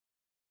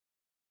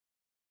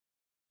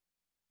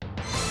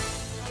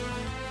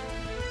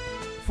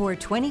For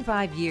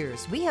 25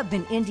 years, we have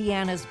been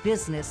Indiana's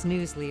business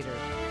news leader.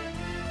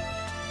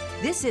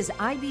 This is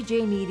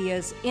IBJ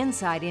Media's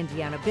Inside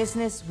Indiana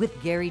Business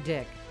with Gerry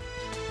Dick.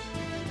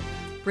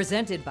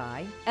 Presented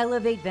by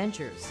Elevate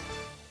Ventures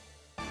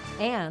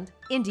and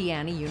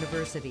Indiana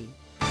University.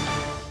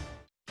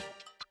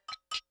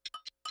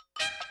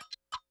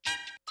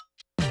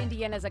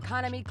 Indiana's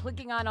economy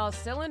clicking on all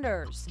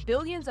cylinders.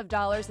 Billions of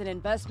dollars in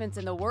investments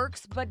in the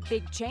works, but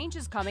big change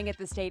is coming at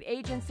the state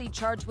agency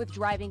charged with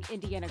driving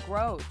Indiana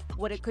growth.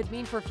 What it could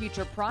mean for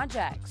future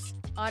projects.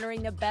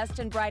 Honoring the best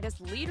and brightest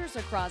leaders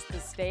across the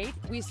state,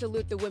 we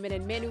salute the women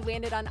and men who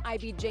landed on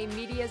IBJ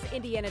Media's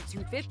Indiana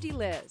 250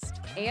 list.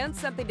 And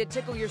something to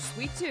tickle your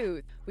sweet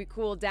tooth. We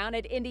cool down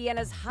at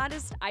Indiana's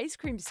hottest ice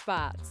cream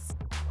spots.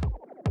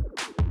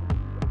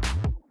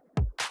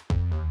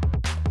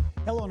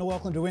 Hello and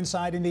welcome to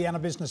Inside Indiana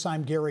Business.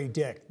 I'm Gerry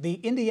Dick. The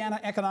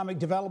Indiana Economic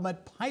Development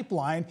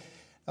Pipeline,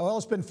 well,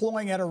 it's been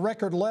flowing at a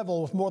record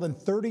level with more than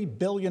 $30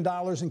 billion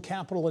in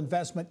capital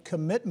investment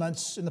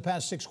commitments in the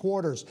past 6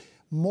 quarters.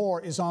 More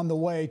is on the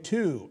way,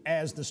 too,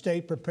 as the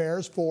state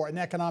prepares for an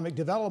economic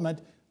development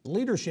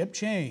leadership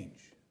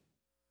change.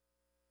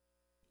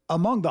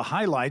 Among the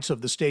highlights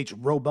of the state's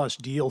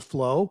robust deal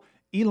flow,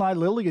 Eli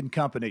Lilly and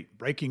Company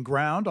breaking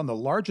ground on the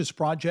largest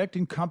project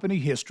in company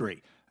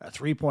history, a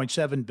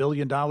 $3.7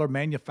 billion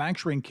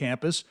manufacturing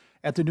campus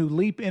at the new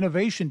Leap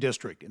Innovation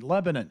District in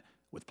Lebanon,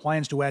 with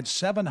plans to add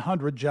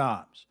 700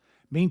 jobs.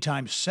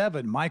 Meantime,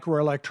 7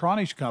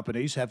 microelectronics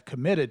companies have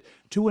committed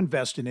to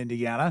invest in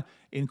Indiana,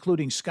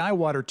 including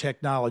Skywater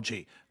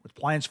Technology, with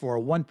plans for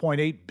a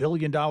 $1.8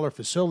 billion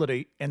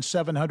facility and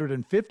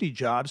 750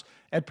 jobs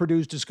at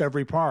Purdue's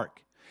Discovery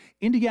Park.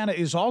 Indiana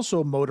is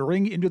also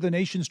motoring into the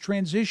nation's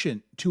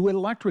transition to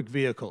electric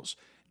vehicles.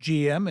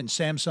 GM and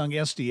Samsung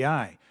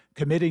SDI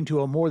committing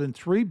to a more than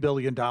 $3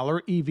 billion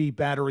EV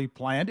battery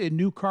plant in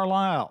New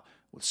Carlisle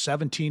with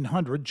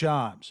 1,700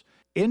 jobs.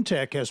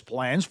 Intech has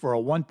plans for a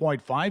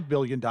 $1.5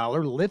 billion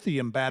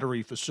lithium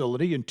battery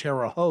facility in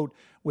Terre Haute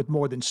with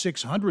more than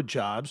 600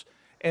 jobs,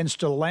 and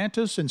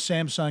Stellantis and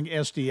Samsung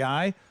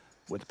SDI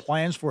with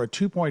plans for a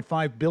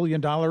 $2.5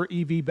 billion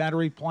EV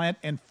battery plant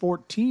and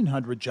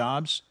 1,400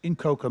 jobs in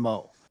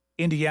Kokomo.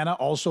 Indiana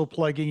also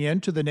plugging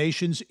into the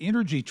nation's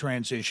energy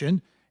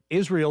transition.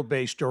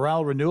 Israel-based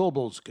Doral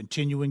Renewables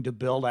continuing to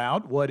build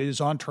out what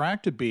is on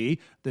track to be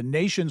the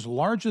nation's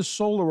largest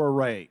solar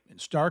array in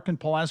Stark and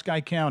Pulaski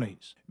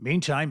counties.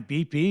 Meantime,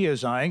 BP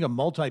is eyeing a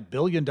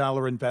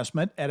multi-billion-dollar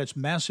investment at its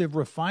massive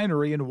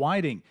refinery in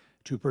Whiting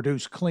to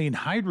produce clean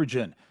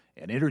hydrogen,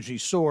 an energy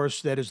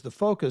source that is the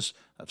focus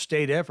of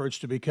state efforts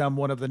to become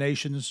one of the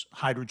nation's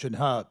hydrogen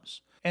hubs.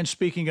 And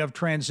speaking of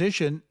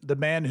transition, the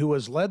man who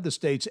has led the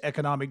state's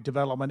economic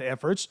development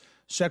efforts,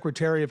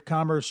 Secretary of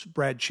Commerce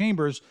Brad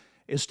Chambers,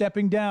 is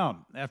stepping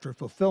down after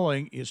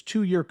fulfilling his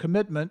 2-year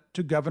commitment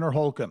to Governor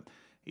Holcomb.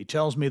 He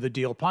tells me the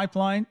deal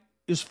pipeline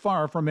is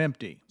far from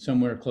empty.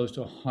 Somewhere close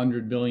to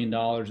 $100 billion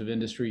of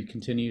industry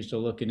continues to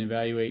look and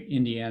evaluate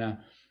Indiana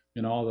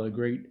and all the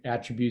great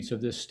attributes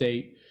of this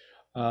state.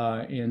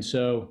 And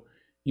so,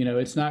 you know,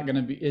 it's not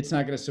going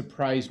to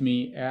surprise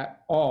me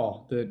at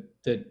all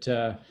that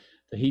the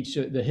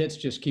hits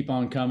just keep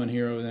on coming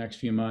here over the next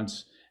few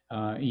months,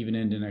 even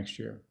into next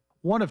year.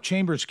 One of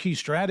Chambers' key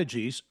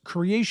strategies,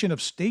 creation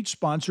of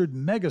state-sponsored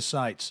mega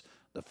sites,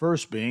 the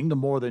first being the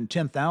more than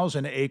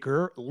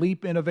 10,000-acre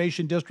Leap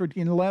Innovation District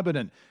in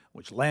Lebanon,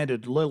 which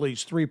landed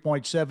Lilly's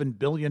 $3.7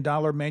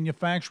 billion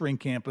manufacturing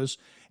campus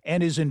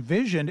and is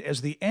envisioned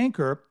as the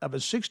anchor of a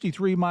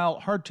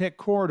 63-mile hard-tech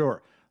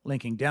corridor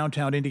linking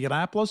downtown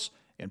Indianapolis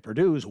and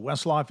Purdue's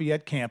West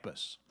Lafayette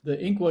campus.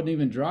 The ink wasn't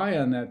even dry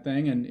on that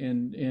thing,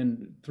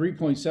 and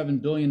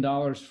 $3.7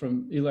 billion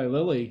from Eli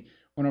Lilly,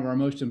 one of our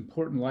most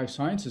important life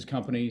sciences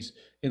companies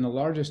and the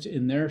largest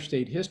in their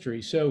state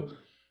history. So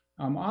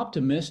I'm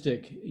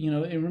optimistic, you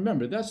know, and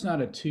remember, that's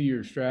not a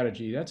 2-year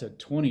strategy. That's a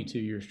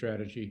 22-year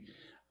strategy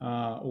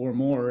or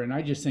more. And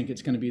I just think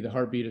it's going to be the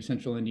heartbeat of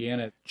Central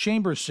Indiana.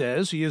 Chambers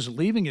says he is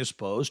leaving his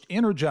post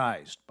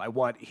energized by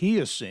what he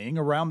is seeing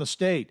around the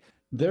state.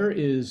 There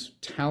is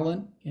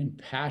talent and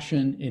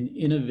passion and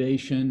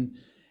innovation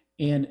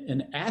and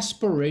an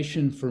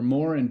aspiration for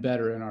more and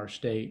better in our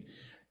state.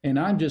 And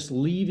I'm just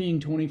leaving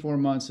 24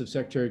 months of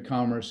Secretary of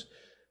Commerce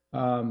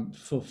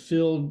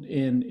fulfilled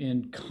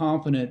and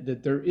confident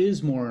that there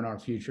is more in our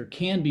future,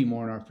 can be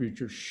more in our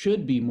future,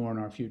 should be more in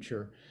our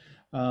future,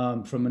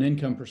 from an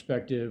income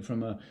perspective,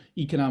 from an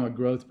economic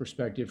growth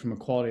perspective, from a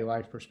quality of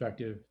life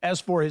perspective.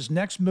 As for his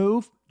next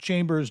move,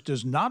 Chambers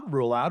does not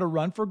rule out a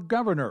run for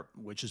governor,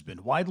 which has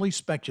been widely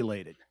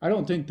speculated. I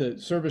don't think the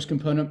service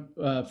component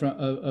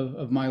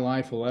of my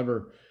life will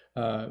ever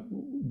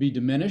be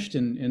diminished,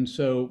 and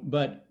so,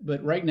 but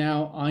right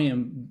now I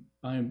am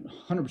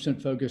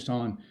 100% focused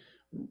on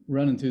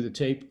running through the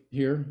tape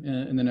here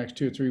in the next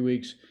 2 or 3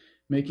 weeks,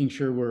 making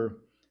sure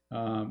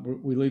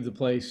we leave the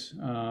place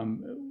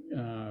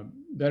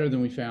better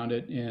than we found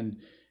it, and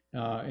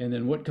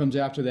then what comes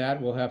after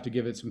that, we'll have to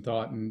give it some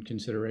thought and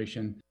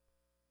consideration.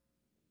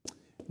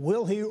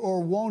 Will he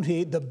or won't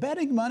he? The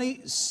betting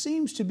money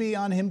seems to be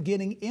on him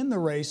getting in the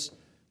race,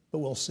 but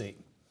we'll see.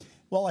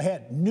 Well,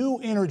 ahead, new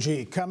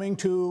energy coming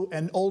to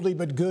an oldie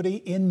but goodie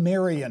in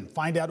Marion.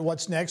 Find out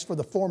what's next for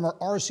the former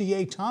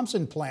RCA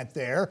Thompson plant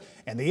there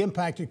and the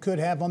impact it could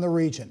have on the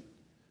region.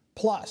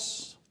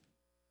 Plus,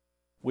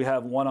 we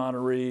have one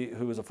honoree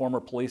who is a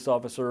former police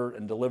officer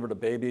and delivered a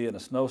baby in a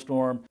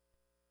snowstorm.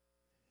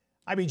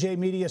 IBJ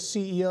Media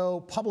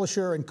CEO,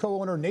 publisher, and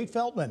co-owner Nate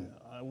Feldman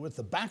with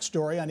the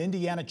backstory on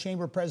Indiana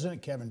Chamber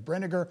President Kevin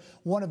Brinegar,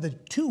 one of the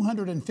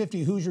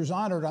 250 Hoosiers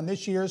honored on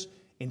this year's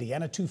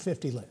Indiana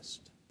 250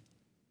 list.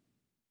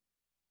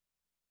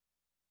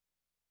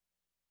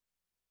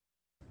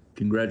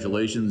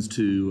 Congratulations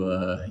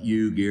to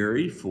you,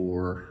 Gerry,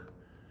 for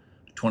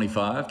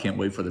 25. Can't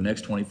wait for the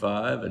next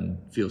 25 and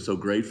feel so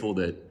grateful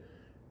that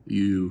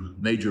you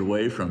made your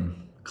way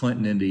from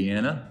Clinton,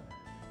 Indiana,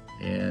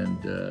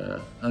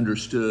 and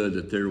understood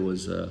that there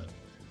was a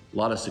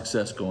lot of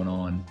success going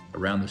on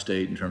around the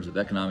state in terms of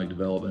economic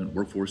development,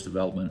 workforce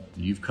development.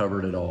 You've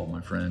covered it all,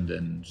 my friend,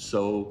 and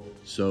so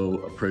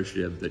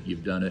appreciative that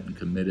you've done it and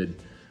committed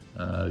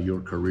your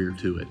career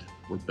to it.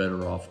 We're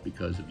better off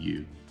because of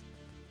you.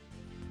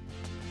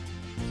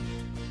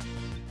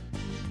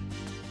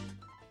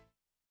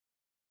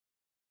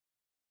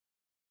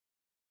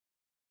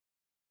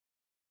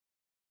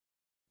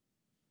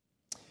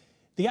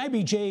 The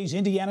IBJ's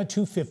Indiana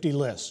 250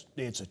 list.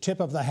 It's a tip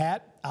of the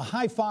hat, a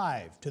high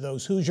five to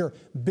those Hoosier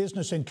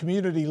business and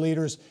community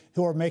leaders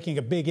who are making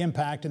a big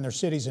impact in their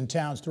cities and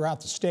towns throughout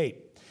the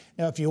state.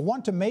 Now, if you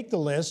want to make the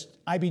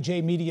list,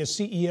 IBJ Media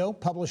CEO,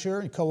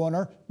 publisher, and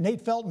co-owner Nate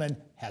Feldman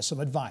has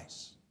some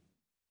advice.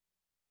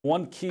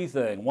 One key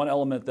thing, one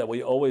element that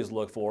we always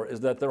look for is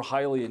that they're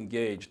highly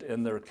engaged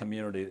in their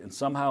community and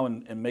somehow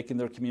in making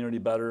their community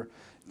better,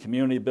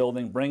 community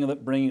building,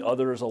 bringing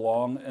others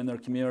along in their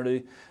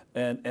community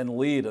and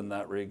lead in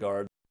that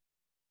regard.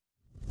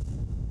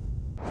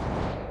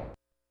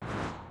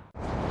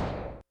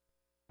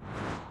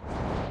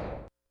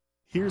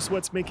 Here's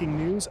what's making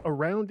news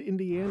around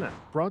Indiana,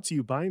 brought to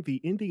you by the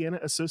Indiana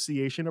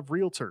Association of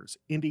Realtors,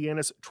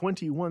 Indiana's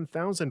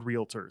 21,000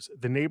 realtors,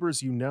 the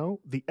neighbors you know,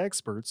 the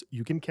experts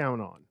you can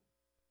count on.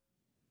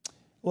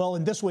 Well,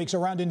 in this week's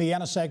Around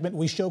Indiana segment,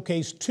 we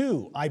showcase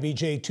two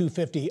IBJ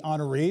 250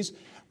 honorees,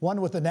 one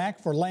with a knack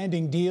for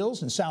landing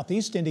deals in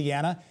Southeast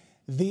Indiana,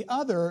 the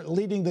other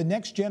leading the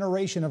next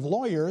generation of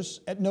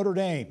lawyers at Notre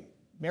Dame.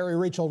 Mary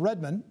Rachel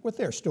Redmond with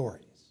their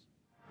stories.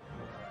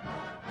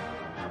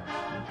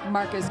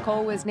 Marcus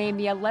Cole was named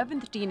the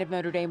 11th Dean of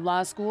Notre Dame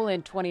Law School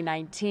in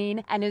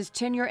 2019, and his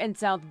tenure in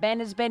South Bend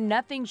has been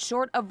nothing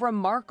short of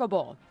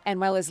remarkable. And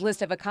while his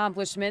list of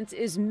accomplishments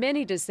is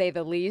many to say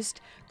the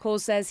least, Cole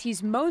says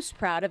he's most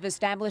proud of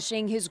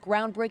establishing his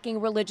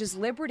groundbreaking religious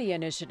liberty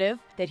initiative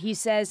that he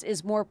says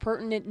is more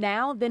pertinent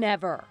now than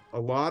ever. A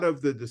lot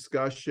of the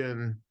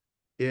discussion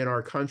in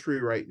our country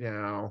right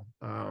now,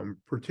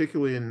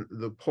 particularly in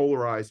the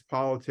polarized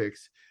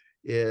politics,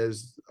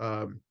 is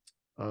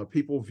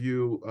people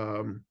view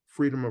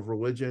freedom of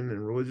religion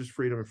and religious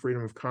freedom and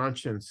freedom of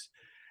conscience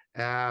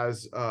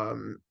as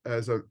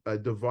a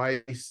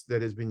device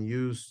that has been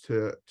used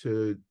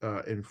to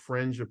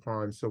infringe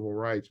upon civil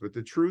rights. But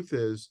the truth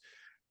is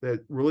that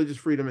religious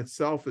freedom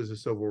itself is a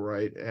civil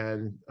right,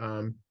 and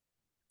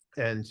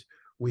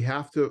we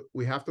have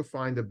to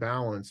find a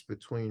balance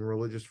between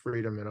religious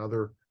freedom and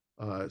other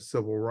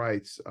civil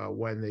rights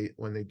when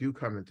they do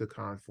come into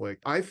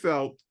conflict. I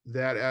felt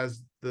that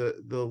as the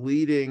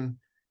leading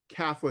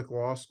Catholic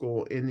law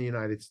school in the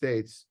United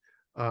States,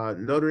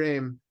 Notre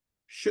Dame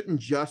shouldn't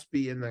just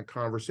be in that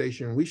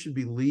conversation. We should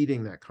be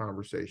leading that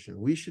conversation.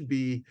 We should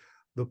be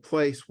the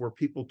place where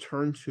people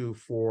turn to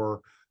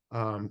for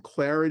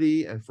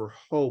clarity and for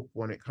hope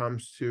when it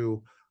comes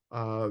to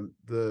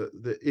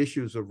the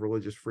issues of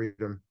religious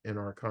freedom in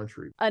our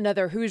country.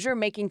 Another Hoosier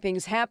making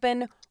things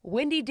happen,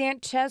 Wendy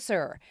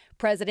Dant-Chesser,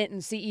 president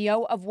and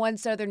CEO of One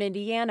Southern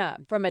Indiana.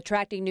 From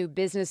attracting new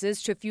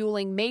businesses to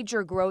fueling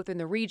major growth in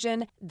the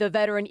region, the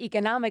veteran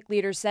economic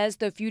leader says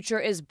the future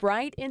is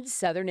bright in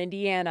Southern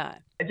Indiana.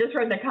 I just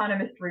read the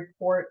Economist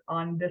report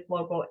on this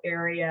local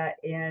area,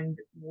 and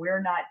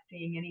we're not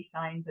seeing any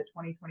signs that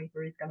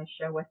 2023 is going to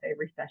show us a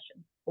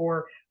recession,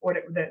 or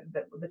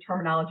the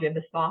terminology of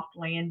the soft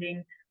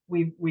landing.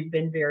 We've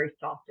been very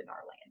soft in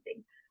our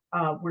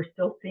landing. We're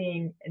still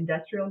seeing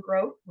industrial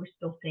growth. We're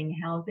still seeing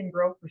housing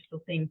growth. We're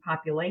still seeing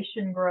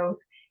population growth,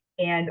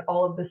 and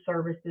all of the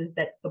services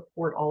that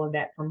support all of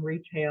that, from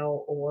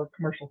retail or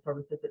commercial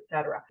services, et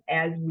cetera.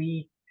 As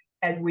we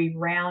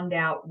round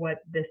out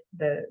what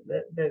the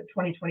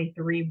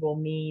 2023 will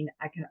mean,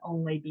 I can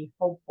only be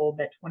hopeful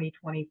that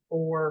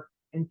 2024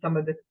 and some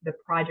of the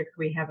projects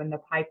we have in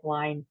the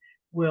pipeline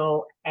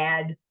will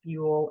add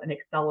fuel and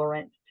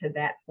accelerant to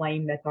that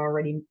flame that's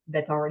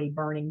already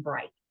burning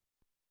bright.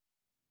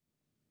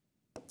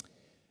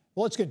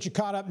 Well, let's get you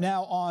caught up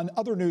now on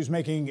other news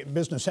making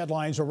business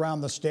headlines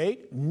around the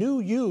state. New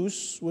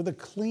use with a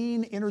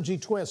clean energy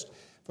twist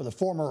for the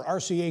former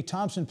RCA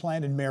Thompson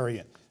plant in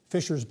Marion.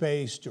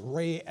 Fishers-based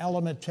Ray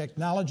Element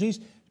Technologies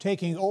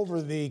taking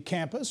over the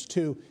campus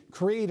to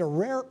create a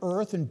rare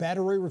earth and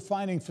battery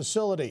refining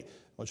facility,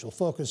 which will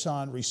focus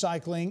on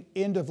recycling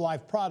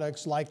end-of-life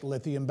products like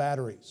lithium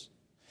batteries.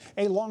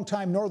 A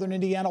longtime Northern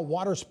Indiana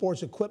water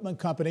sports equipment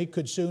company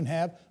could soon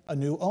have a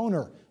new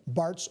owner.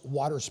 Bart's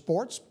Water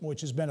Sports,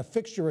 which has been a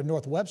fixture in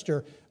North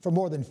Webster for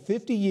more than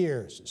 50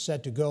 years, is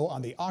set to go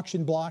on the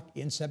auction block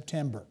in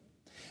September.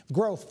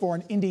 Growth for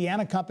an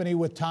Indiana company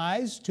with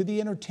ties to the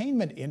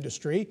entertainment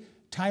industry.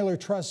 Tyler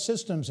Truss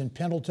Systems in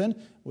Pendleton,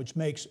 which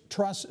makes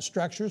truss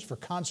structures for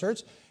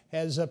concerts,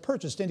 has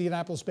purchased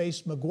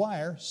Indianapolis-based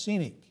McGuire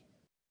Scenic.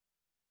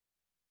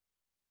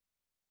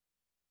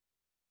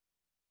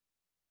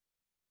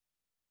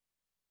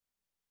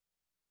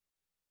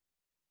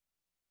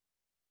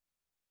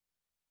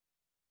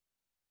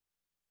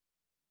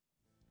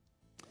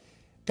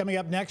 Coming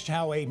up next,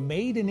 how a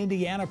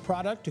made-in-Indiana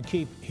product to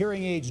keep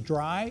hearing aids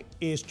dry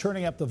is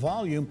turning up the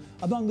volume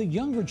among the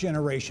younger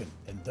generation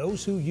and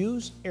those who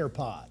use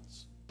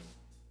AirPods.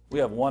 We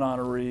have one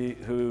honoree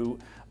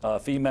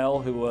female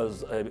who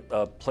was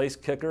a place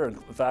kicker, in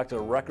fact, a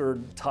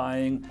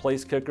record-tying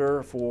place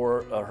kicker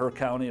for her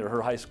county or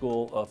her high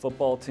school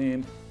football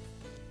team.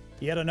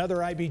 Yet another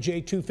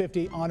IBJ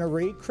 250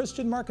 honoree,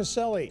 Kristen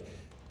Marcaselli,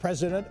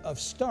 president of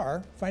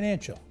Star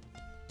Financial.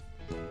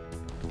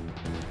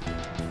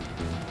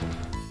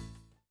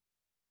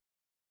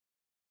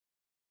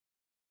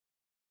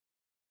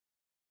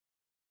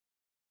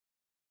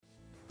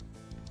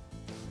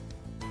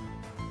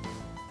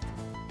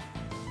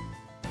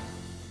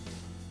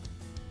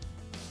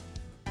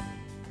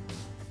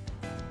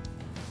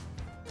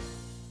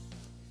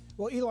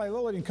 Well, Eli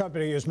Lilly and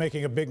Company is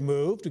making a big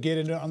move to get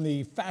in on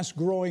the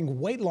fast-growing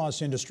weight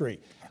loss industry.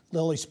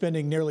 Lilly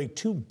spending nearly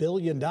 $2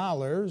 billion,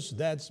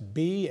 that's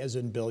B as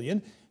in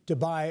billion, to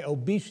buy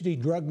obesity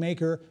drug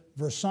maker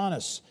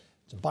Versanis.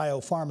 It's a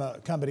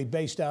biopharma company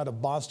based out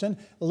of Boston.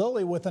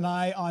 Lilly with an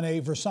eye on a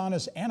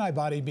Versanis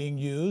antibody being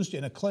used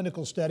in a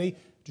clinical study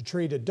to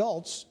treat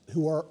adults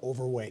who are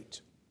overweight.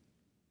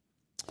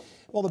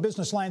 Well, the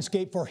business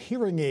landscape for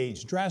hearing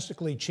aids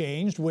drastically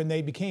changed when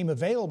they became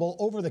available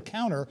over the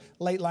counter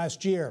late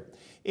last year.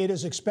 It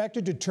is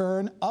expected to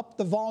turn up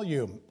the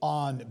volume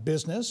on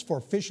business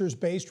for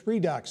Fishers-based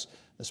Redux.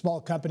 The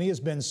small company has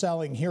been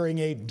selling hearing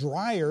aid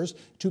dryers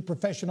to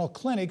professional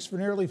clinics for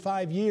nearly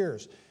 5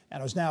 years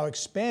and is now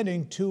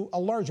expanding to a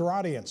larger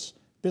audience.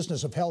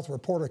 Business of Health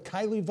reporter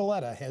Kylie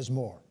Valletta has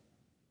more.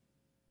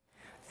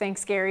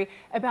 Thanks, Gary.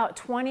 About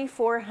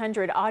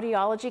 2,400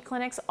 audiology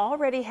clinics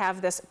already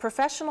have this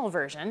professional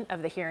version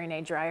of the hearing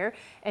aid dryer,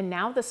 and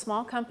now the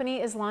small company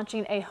is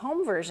launching a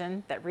home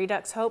version that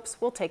Redux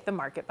hopes will take the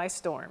market by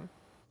storm.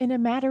 In a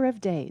matter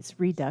of days,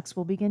 Redux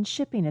will begin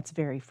shipping its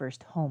very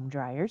first home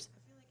dryers.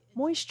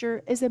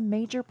 Moisture is a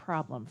major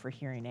problem for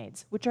hearing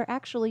aids, which are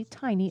actually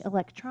tiny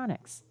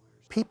electronics.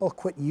 People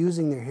quit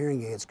using their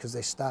hearing aids because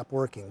they stop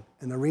working,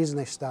 and the reason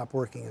they stop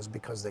working is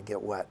because they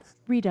get wet.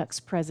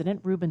 Redux president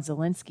Ruben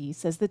Zielinski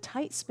says the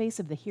tight space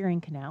of the hearing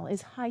canal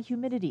is high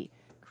humidity,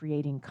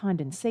 creating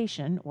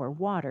condensation or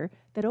water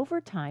that over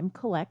time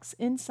collects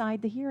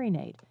inside the hearing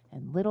aid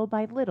and little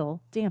by little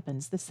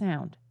dampens the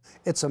sound.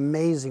 It's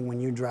amazing when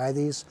you dry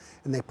these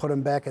and they put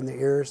them back in their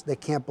ears, they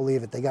can't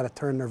believe it. They got to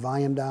turn their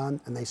volume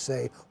down and they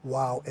say,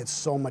 wow, it's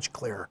so much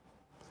clearer.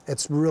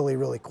 It's really,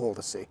 really cool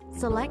to see.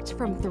 Select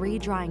from 3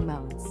 drying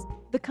modes.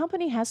 The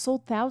company has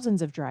sold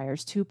thousands of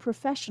dryers to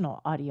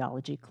professional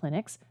audiology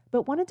clinics,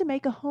 but wanted to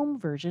make a home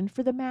version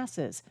for the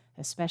masses,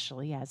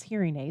 especially as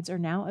hearing aids are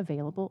now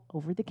available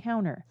over the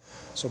counter.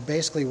 So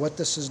basically what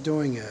this is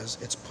doing is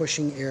it's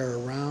pushing air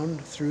around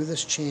through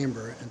this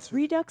chamber. And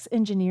Redux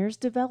engineers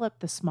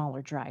developed the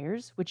smaller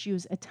dryers, which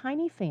use a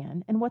tiny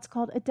fan and what's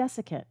called a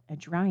desiccant, a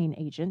drying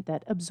agent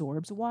that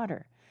absorbs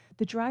water.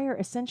 The dryer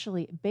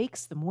essentially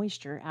bakes the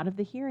moisture out of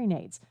the hearing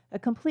aids, a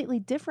completely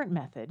different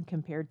method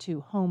compared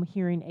to home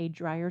hearing aid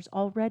dryers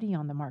already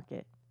on the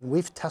market.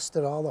 We've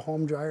tested all the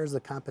home dryers, the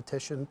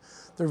competition.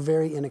 They're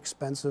very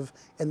inexpensive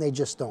and they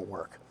just don't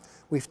work.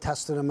 We've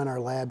tested them in our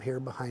lab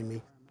here behind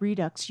me.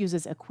 Redux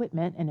uses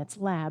equipment in its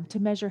lab to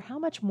measure how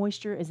much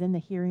moisture is in the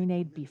hearing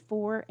aid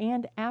before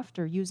and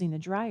after using the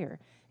dryer,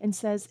 and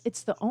says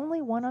it's the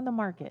only one on the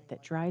market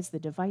that dries the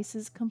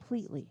devices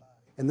completely.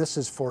 And this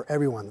is for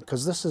everyone,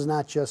 because this is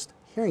not just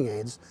hearing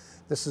aids.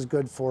 This is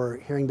good for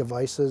hearing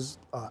devices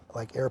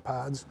like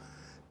AirPods,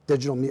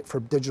 for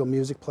digital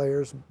music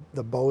players,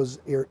 the Bose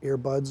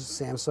earbuds,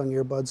 Samsung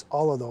earbuds,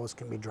 all of those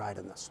can be dried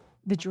in this.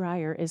 The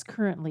dryer is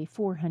currently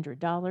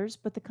 $400,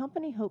 but the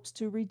company hopes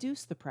to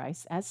reduce the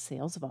price as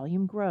sales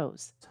volume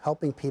grows.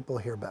 Helping people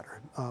hear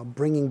better,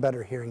 bringing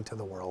better hearing to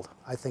the world.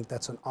 I think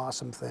that's an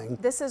awesome thing.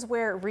 This is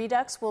where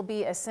Redux will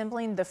be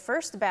assembling the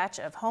first batch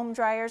of home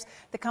dryers.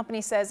 The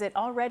company says it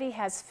already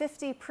has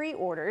 50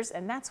 pre-orders,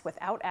 and that's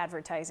without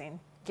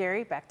advertising.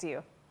 Gary, back to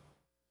you.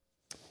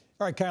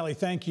 All right, Kylie,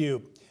 thank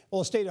you.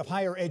 Well, a state of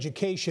higher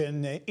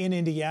education in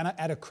Indiana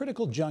at a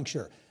critical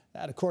juncture.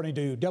 That, according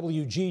to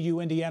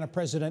WGU Indiana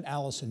President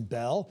Allison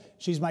Bell.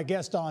 She's my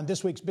guest on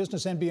this week's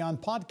Business and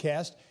Beyond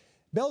podcast.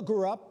 Belle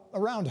grew up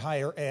around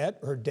higher ed.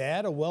 Her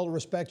dad, a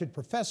well-respected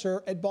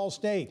professor at Ball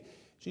State.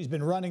 She's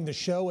been running the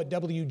show at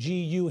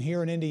WGU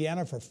here in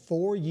Indiana for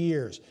 4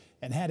 years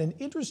and had an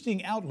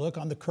interesting outlook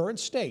on the current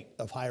state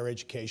of higher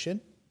education.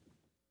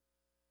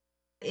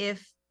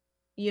 If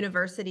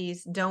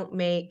universities don't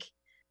make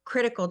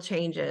critical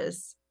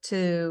changes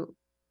to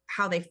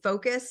how they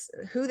focus,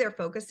 who they're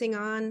focusing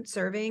on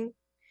serving,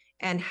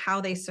 and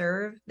how they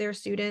serve their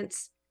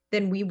students,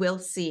 then we will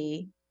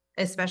see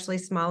especially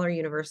smaller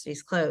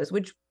universities close,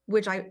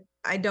 which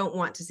I don't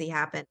want to see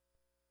happen.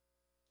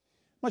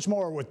 Much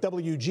more with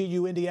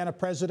WGU Indiana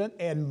President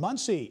and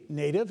Muncie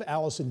native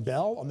Allison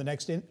Bell on the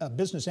next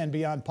Business and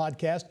Beyond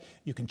podcast.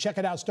 You can check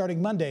it out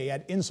starting Monday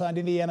at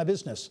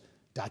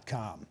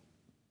InsideIndianaBusiness.com.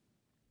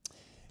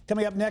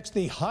 Coming up next,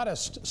 the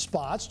hottest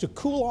spots to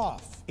cool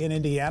off in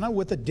Indiana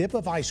with a dip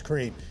of ice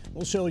cream.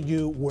 We'll show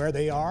you where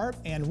they are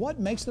and what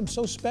makes them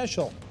so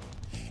special.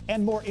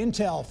 And more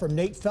intel from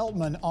Nate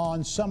Feltman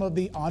on some of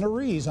the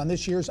honorees on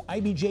this year's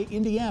IBJ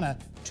Indiana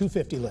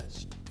 250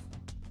 list.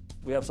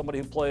 We have somebody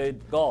who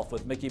played golf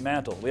with Mickey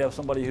Mantle. We have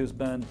somebody who's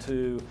been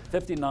to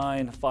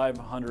 59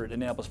 500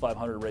 Indianapolis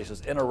 500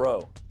 races in a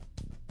row.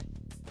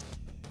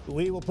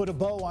 We will put a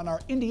bow on our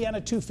Indiana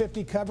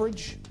 250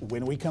 coverage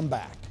when we come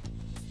back.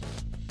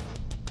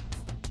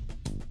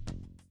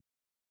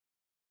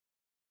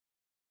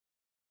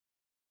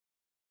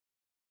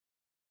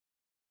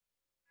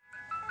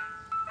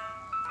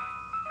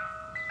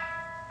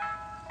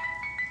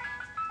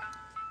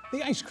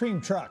 The ice cream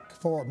truck.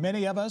 For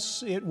many of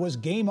us, it was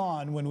game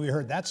on when we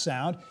heard that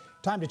sound.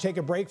 Time to take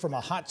a break from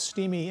a hot,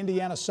 steamy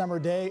Indiana summer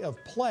day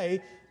of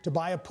play to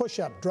buy a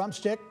push-up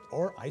drumstick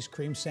or ice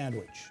cream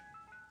sandwich.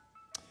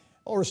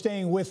 Well, we're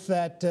staying with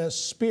that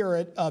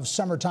spirit of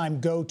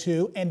summertime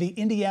go-to and the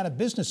Indiana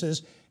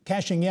businesses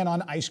cashing in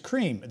on ice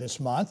cream this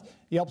month.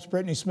 Yelp's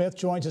Brittany Smith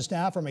joins us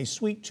now from a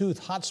Sweet Tooth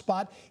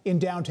hotspot in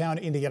downtown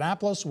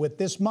Indianapolis with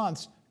this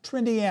month's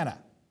Trendiana.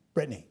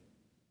 Brittany.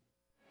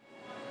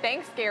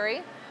 Thanks,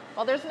 Gary.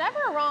 Well, there's never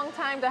a wrong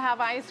time to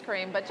have ice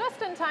cream, but just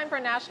in time for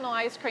National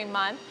Ice Cream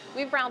Month,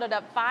 we've rounded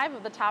up 5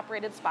 of the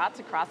top-rated spots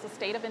across the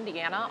state of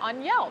Indiana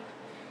on Yelp.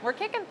 We're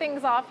kicking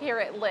things off here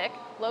at Lick,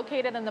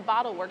 located in the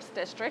Bottle Works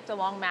district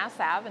along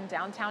Mass Ave in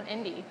downtown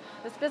Indy.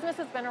 This business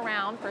has been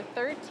around for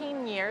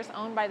 13 years,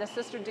 owned by the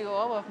sister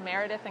duo of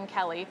Meredith and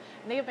Kelly,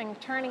 and they have been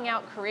turning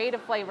out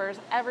creative flavors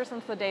ever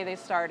since the day they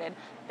started.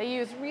 They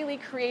use really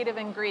creative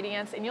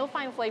ingredients, and you'll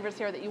find flavors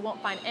here that you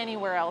won't find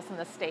anywhere else in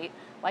the state,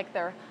 like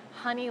their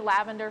honey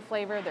lavender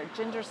flavor, their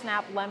ginger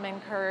snap lemon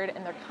curd,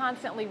 and they're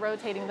constantly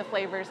rotating the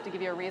flavors to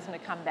give you a reason to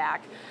come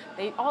back.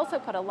 They also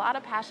put a lot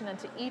of passion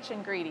into each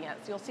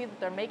ingredient. So you'll see that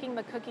they're making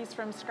the cookies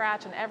from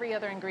scratch and every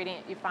other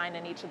ingredient you find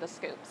in each of the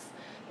scoops.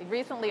 They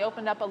recently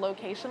opened up a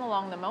location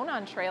along the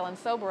Monon Trail in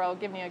Soboro,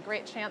 giving you a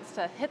great chance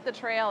to hit the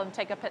trail and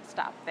take a pit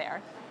stop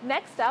there.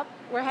 Next up,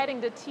 we're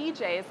heading to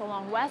TJ's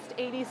along West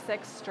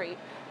 86th Street.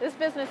 This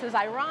business is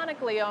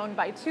ironically owned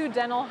by 2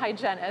 dental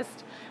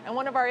hygienists, and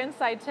one of our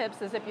inside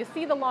tips is if you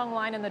see the long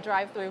line in the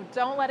drive-thru,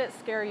 don't let it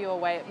scare you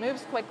away. It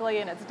moves quickly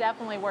and it's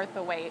definitely worth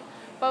the wait.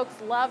 Folks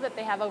love that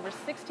they have over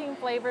 16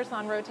 flavors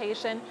on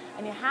rotation,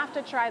 and you have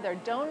to try their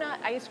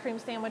donut ice cream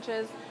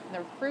sandwiches and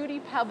their fruity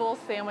pebble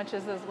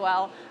sandwiches as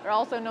well. They're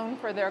also known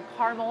for their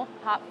caramel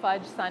hot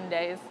fudge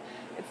sundaes.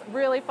 It's a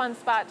really fun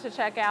spot to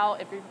check out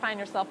if you find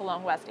yourself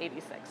along West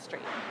 86th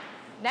Street.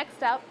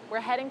 Next up, we're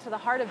heading to the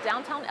heart of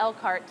downtown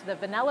Elkhart to the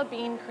Vanilla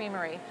Bean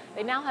Creamery.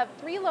 They now have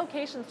 3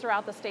 locations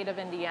throughout the state of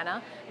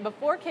Indiana. And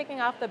before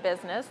kicking off the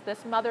business,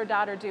 this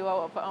mother-daughter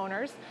duo of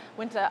owners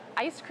went to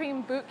ice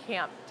cream boot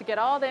camp to get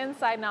all the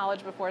inside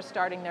knowledge before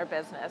starting their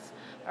business.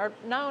 They're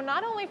known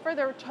not only for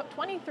their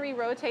 23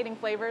 rotating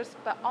flavors,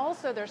 but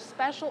also their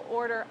special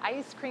order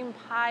ice cream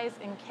pies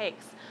and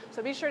cakes.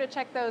 So be sure to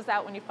check those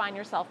out when you find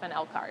yourself in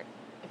Elkhart.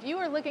 If you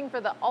are looking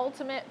for the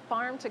ultimate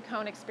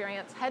farm-to-cone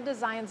experience, head to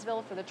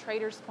Zionsville for the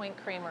Traders Point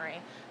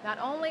Creamery. Not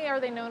only are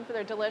they known for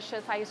their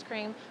delicious ice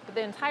cream, but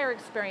the entire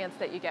experience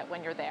that you get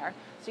when you're there.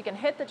 So you can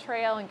hit the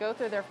trail and go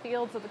through their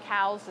fields of the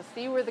cows to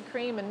see where the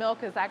cream and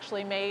milk is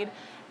actually made.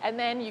 And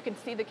then you can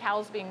see the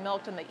cows being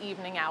milked in the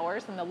evening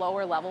hours in the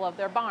lower level of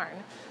their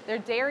barn. Their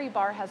dairy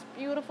bar has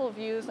beautiful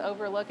views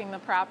overlooking the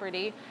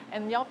property,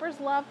 and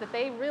Yelpers love that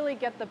they really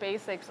get the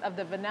basics of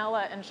the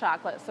vanilla and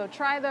chocolate. So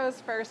try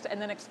those first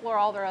and then explore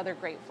all their other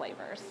great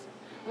flavors.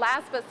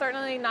 Last but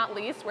certainly not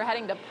least, we're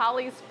heading to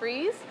Polly's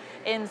Freeze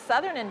in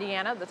southern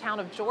Indiana, the town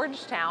of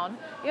Georgetown.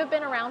 You have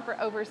been around for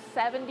over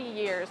 70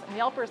 years, and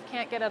Yelpers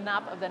can't get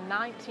enough of the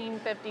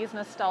 1950s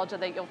nostalgia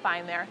that you'll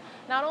find there,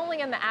 not only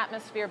in the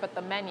atmosphere, but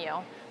the menu.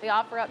 They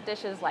offer up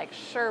dishes like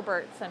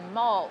sherbets and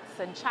malts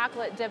and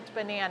chocolate-dipped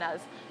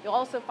bananas. You'll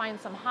also find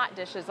some hot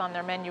dishes on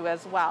their menu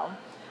as well.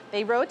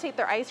 They rotate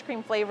their ice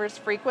cream flavors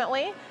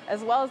frequently,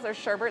 as well as their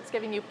sherbets,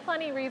 giving you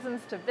plenty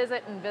reasons to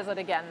visit and visit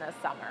again this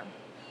summer.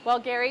 Well,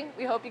 Gary,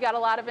 we hope you got a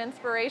lot of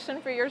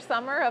inspiration for your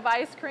summer of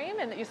ice cream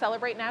and that you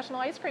celebrate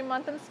National Ice Cream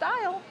Month in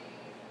style.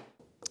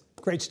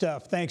 Great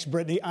stuff. Thanks,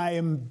 Brittany. I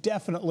am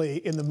definitely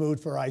in the mood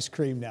for ice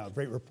cream now.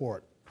 Great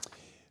report.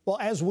 Well,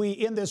 as we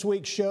end this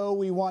week's show,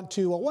 we want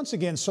to once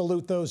again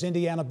salute those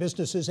Indiana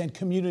businesses and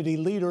community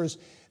leaders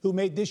who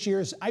made this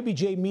year's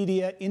IBJ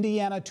Media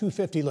Indiana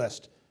 250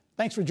 list.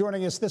 Thanks for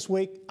joining us this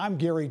week. I'm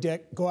Gerry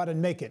Dick. Go out and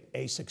make it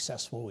a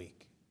successful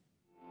week.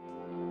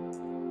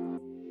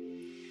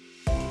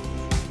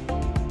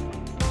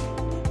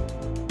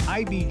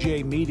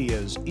 IBJ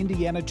Media's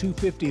Indiana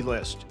 250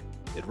 list.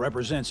 It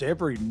represents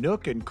every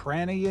nook and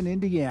cranny in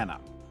Indiana.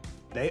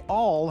 They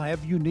all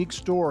have unique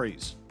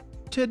stories,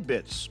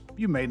 tidbits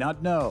you may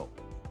not know.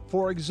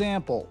 For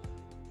example,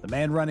 the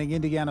man running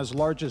Indiana's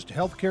largest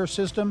healthcare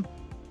system,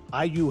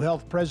 IU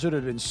Health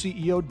President and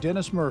CEO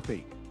Dennis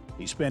Murphy.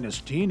 He spent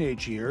his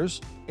teenage years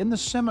in the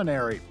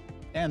seminary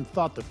and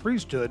thought the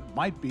priesthood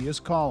might be his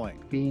calling.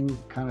 Being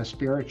kind of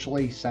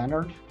spiritually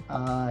centered,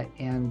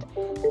 and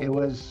it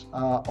was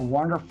a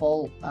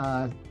wonderful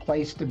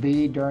place to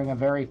be during a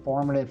very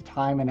formative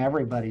time in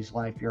everybody's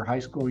life. Your high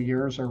school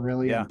years are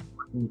really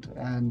important,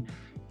 and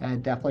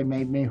it definitely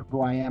made me who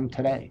I am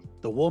today.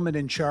 The woman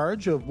in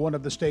charge of one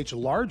of the state's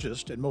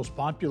largest and most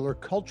popular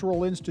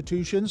cultural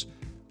institutions,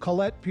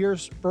 Colette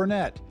Pierce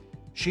Burnett.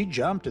 She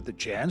jumped at the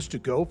chance to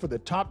go for the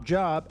top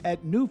job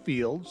at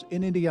Newfields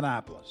in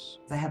Indianapolis.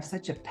 I have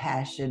such a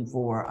passion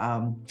for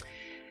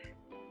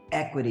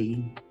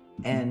equity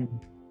and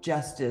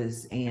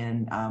justice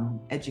and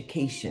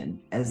education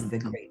as the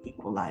great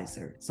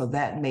equalizer. So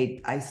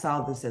I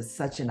saw this as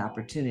such an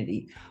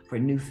opportunity for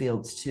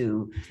Newfields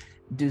to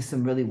do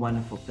some really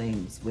wonderful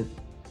things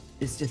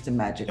it's just a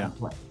magical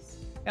place.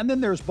 And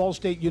then there's Ball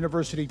State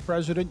University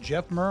President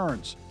Jeff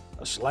Mearns,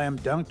 a slam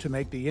dunk to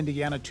make the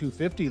Indiana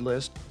 250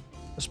 list,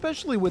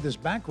 especially with his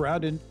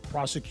background in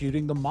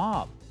prosecuting the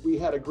mob. We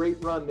had a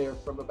great run there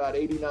from about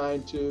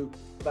 89 to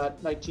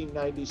about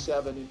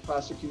 1997 in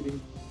prosecuting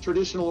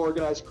traditional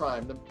organized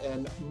crime.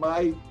 And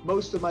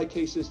most of my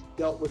cases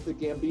dealt with the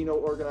Gambino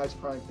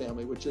organized crime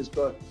family, which is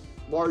the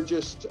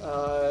largest,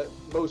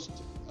 most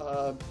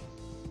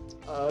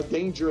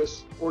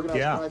dangerous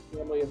organized crime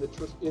family in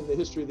the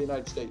history of the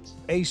United States.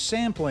 A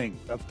sampling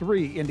of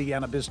 3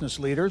 Indiana business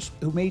leaders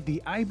who made the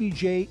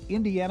IBJ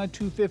Indiana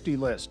 250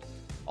 list,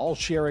 all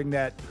sharing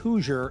that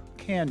Hoosier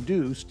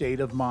can-do state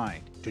of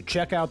mind. To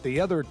check out the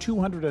other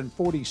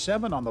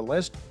 247 on the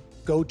list,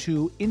 go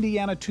to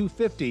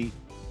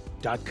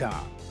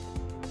Indiana250.com.